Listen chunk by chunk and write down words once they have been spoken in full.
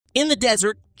In the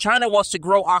desert, China wants to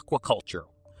grow aquaculture.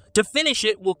 To finish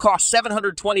it will cost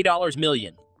 $720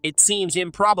 million. It seems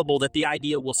improbable that the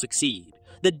idea will succeed.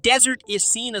 The desert is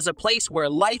seen as a place where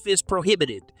life is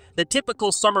prohibited. The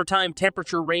typical summertime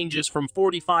temperature ranges from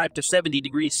 45 to 70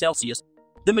 degrees Celsius.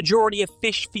 The majority of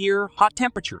fish fear hot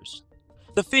temperatures.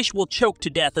 The fish will choke to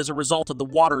death as a result of the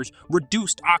water's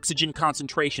reduced oxygen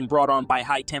concentration brought on by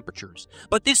high temperatures.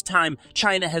 But this time,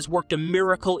 China has worked a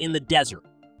miracle in the desert.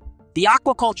 The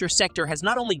aquaculture sector has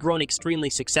not only grown extremely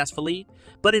successfully,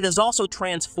 but it has also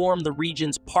transformed the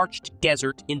region's parched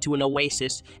desert into an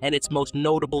oasis and its most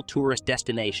notable tourist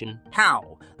destination.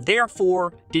 How,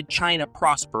 therefore, did China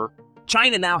prosper?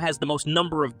 China now has the most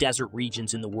number of desert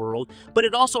regions in the world, but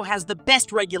it also has the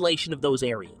best regulation of those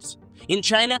areas. In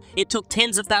China, it took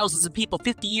tens of thousands of people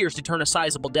 50 years to turn a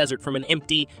sizable desert from an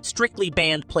empty, strictly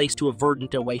banned place to a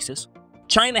verdant oasis.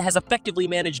 China has effectively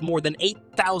managed more than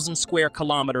 8,000 square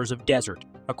kilometers of desert,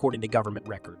 according to government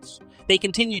records. They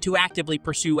continue to actively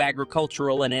pursue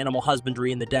agricultural and animal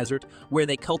husbandry in the desert, where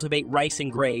they cultivate rice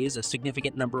and graze a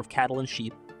significant number of cattle and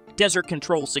sheep. Desert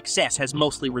control success has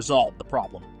mostly resolved the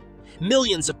problem.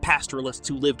 Millions of pastoralists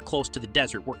who lived close to the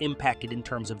desert were impacted in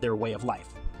terms of their way of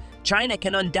life. China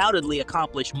can undoubtedly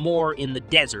accomplish more in the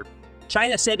desert.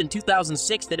 China said in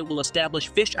 2006 that it will establish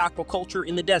fish aquaculture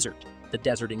in the desert. The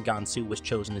desert in Gansu was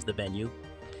chosen as the venue.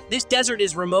 This desert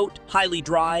is remote, highly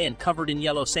dry, and covered in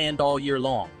yellow sand all year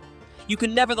long. You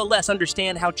can nevertheless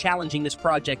understand how challenging this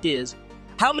project is.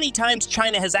 How many times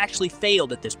China has actually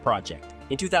failed at this project?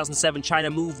 In 2007, China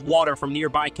moved water from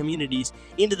nearby communities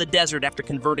into the desert after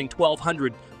converting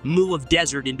 1,200 mu of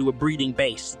desert into a breeding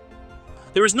base.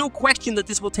 There is no question that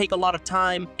this will take a lot of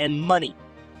time and money.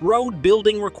 Road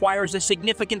building requires a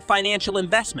significant financial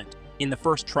investment. In the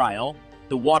first trial,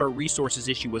 the water resources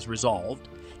issue was resolved.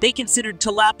 They considered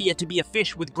tilapia to be a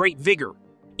fish with great vigor.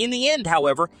 In the end,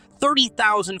 however,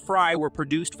 30,000 fry were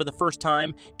produced for the first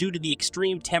time due to the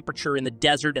extreme temperature in the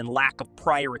desert and lack of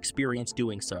prior experience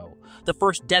doing so. The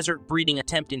first desert breeding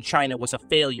attempt in China was a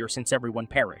failure since everyone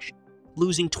perished,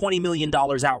 losing $20 million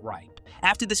outright.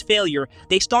 After this failure,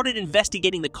 they started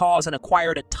investigating the cause and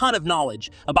acquired a ton of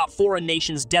knowledge about foreign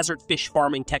nations' desert fish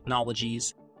farming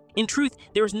technologies. In truth,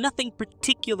 there is nothing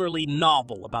particularly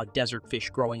novel about desert fish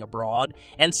growing abroad,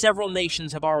 and several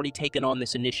nations have already taken on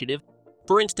this initiative.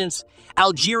 For instance,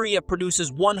 Algeria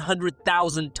produces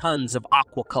 100,000 tons of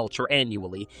aquaculture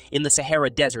annually in the Sahara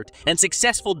Desert, and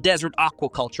successful desert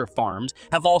aquaculture farms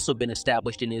have also been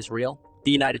established in Israel,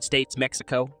 the United States,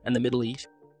 Mexico, and the Middle East.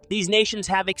 These nations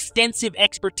have extensive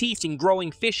expertise in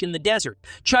growing fish in the desert.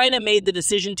 China made the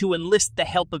decision to enlist the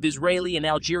help of Israeli and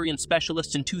Algerian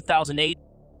specialists in 2008.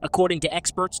 According to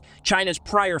experts, China's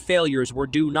prior failures were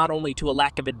due not only to a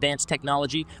lack of advanced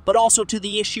technology, but also to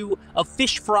the issue of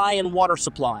fish fry and water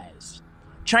supplies.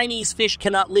 Chinese fish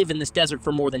cannot live in this desert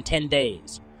for more than 10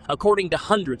 days, according to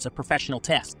hundreds of professional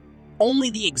tests.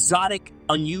 Only the exotic,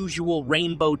 unusual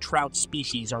rainbow trout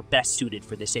species are best suited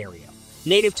for this area.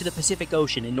 Native to the Pacific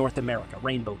Ocean in North America,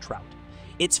 rainbow trout.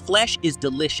 Its flesh is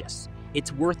delicious.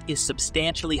 Its worth is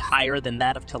substantially higher than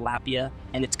that of tilapia,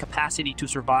 and its capacity to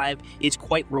survive is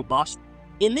quite robust.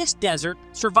 In this desert,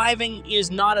 surviving is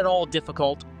not at all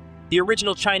difficult. The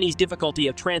original Chinese difficulty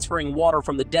of transferring water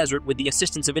from the desert with the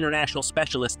assistance of international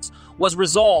specialists was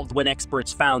resolved when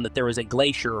experts found that there is a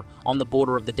glacier on the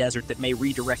border of the desert that may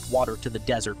redirect water to the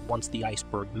desert once the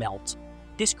iceberg melts.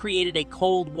 This created a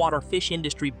cold water fish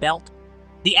industry belt.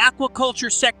 The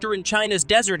aquaculture sector in China's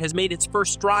desert has made its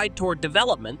first stride toward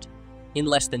development. In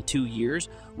less than 2 years,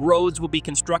 roads will be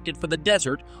constructed for the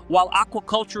desert while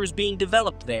aquaculture is being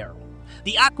developed there.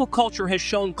 The aquaculture has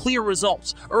shown clear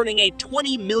results, earning a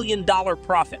 $20 million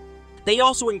profit. They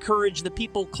also encourage the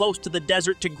people close to the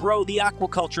desert to grow the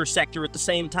aquaculture sector at the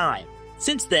same time.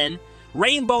 Since then,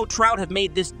 rainbow trout have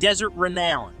made this desert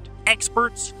renowned.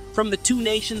 Experts from the two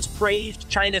nations praised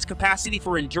China's capacity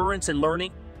for endurance and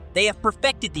learning. They have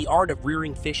perfected the art of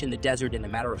rearing fish in the desert in a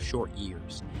matter of short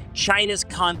years. China's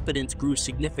confidence grew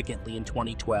significantly in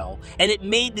 2012, and it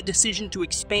made the decision to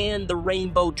expand the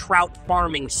rainbow trout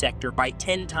farming sector by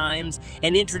 10 times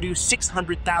and introduce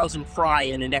 600,000 fry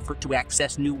in an effort to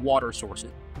access new water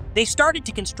sources. They started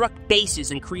to construct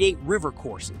bases and create river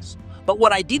courses. But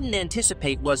what I didn't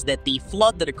anticipate was that the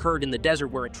flood that occurred in the desert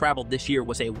where it traveled this year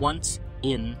was a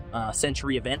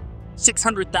once-in-a-century event.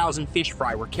 600,000 fish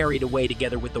fry were carried away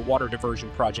together with the water diversion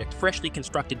project, freshly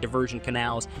constructed diversion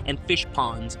canals, and fish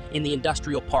ponds in the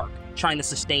industrial park. China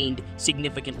sustained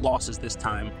significant losses this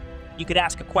time. You could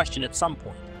ask a question at some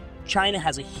point. China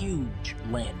has a huge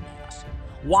landmass.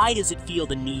 Why does it feel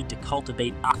the need to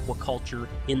cultivate aquaculture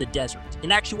in the desert?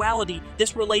 In actuality,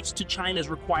 this relates to China's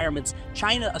requirements.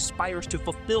 China aspires to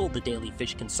fulfill the daily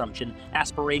fish consumption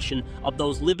aspiration of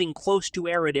those living close to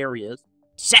arid areas.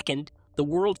 Second, the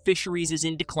world fisheries is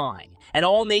in decline, and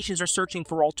all nations are searching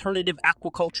for alternative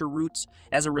aquaculture routes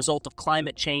as a result of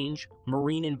climate change,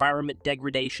 marine environment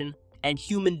degradation, and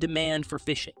human demand for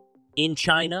fishing. In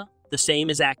China, the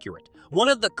same is accurate. One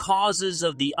of the causes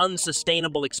of the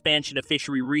unsustainable expansion of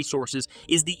fishery resources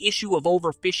is the issue of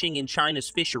overfishing in China's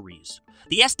fisheries.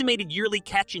 The estimated yearly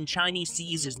catch in Chinese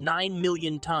seas is 9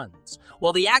 million tons,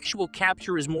 while the actual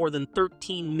capture is more than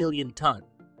 13 million tons.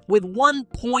 With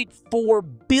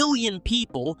 1.4 billion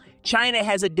people, China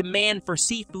has a demand for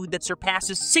seafood that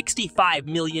surpasses 65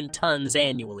 million tons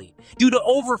annually. Due to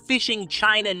overfishing,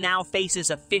 China now faces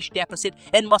a fish deficit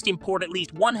and must import at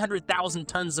least 100,000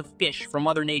 tons of fish from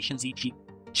other nations each year.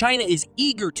 China is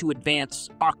eager to advance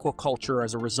aquaculture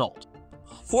as a result.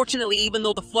 Fortunately, even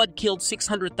though the flood killed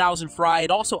 600,000 fry,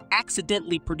 it also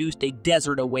accidentally produced a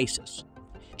desert oasis.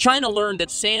 China learned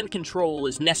that sand control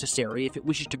is necessary if it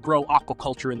wishes to grow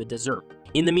aquaculture in the desert.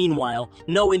 In the meanwhile,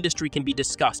 no industry can be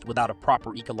discussed without a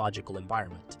proper ecological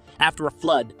environment. After a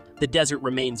flood, the desert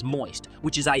remains moist,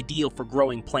 which is ideal for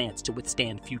growing plants to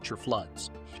withstand future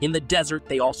floods. In the desert,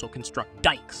 they also construct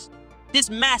dikes. This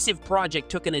massive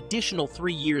project took an additional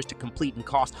 3 years to complete and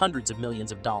cost hundreds of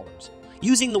millions of dollars.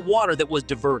 Using the water that was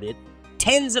diverted,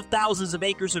 tens of thousands of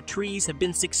acres of trees have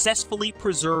been successfully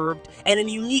preserved, and a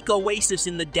unique oasis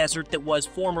in the desert that was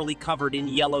formerly covered in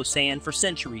yellow sand for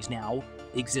centuries now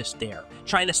exists there.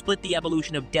 China split the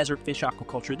evolution of desert fish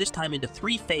aquaculture, this time into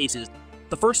 3 phases.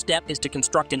 The first step is to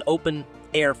construct an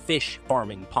open-air fish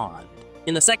farming pond.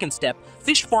 In the second step,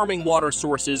 fish farming water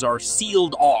sources are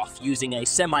sealed off using a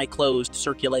semi-closed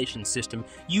circulation system,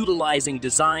 utilizing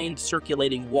designed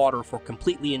circulating water for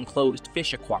completely enclosed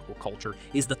fish aquaculture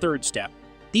is the third step.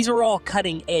 These are all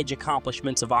cutting-edge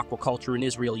accomplishments of aquaculture in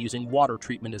Israel using water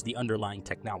treatment as the underlying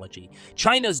technology.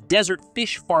 China's desert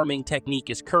fish farming technique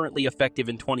is currently effective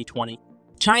in 2020.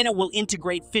 China will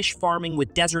integrate fish farming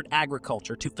with desert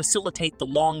agriculture to facilitate the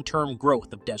long-term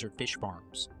growth of desert fish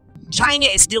farms. China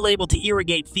is still able to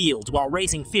irrigate fields while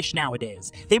raising fish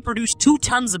nowadays. They produce 2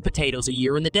 tons of potatoes a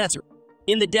year in the desert.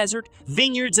 In the desert,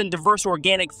 vineyards and diverse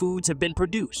organic foods have been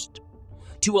produced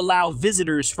to allow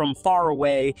visitors from far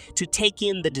away to take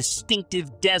in the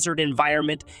distinctive desert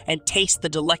environment and taste the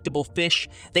delectable fish.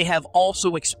 They have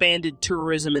also expanded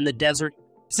tourism in the desert.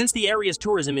 Since the area's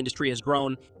tourism industry has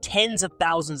grown, tens of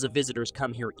thousands of visitors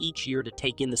come here each year to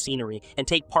take in the scenery and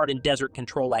take part in desert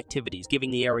control activities,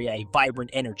 giving the area a vibrant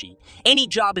energy. Any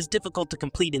job is difficult to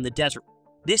complete in the desert.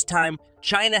 This time,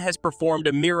 China has performed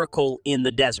a miracle in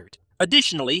the desert.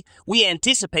 Additionally, we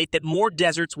anticipate that more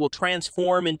deserts will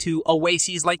transform into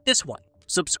oases like this one.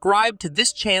 Subscribe to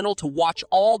this channel to watch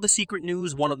all the secret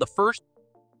news, one of the first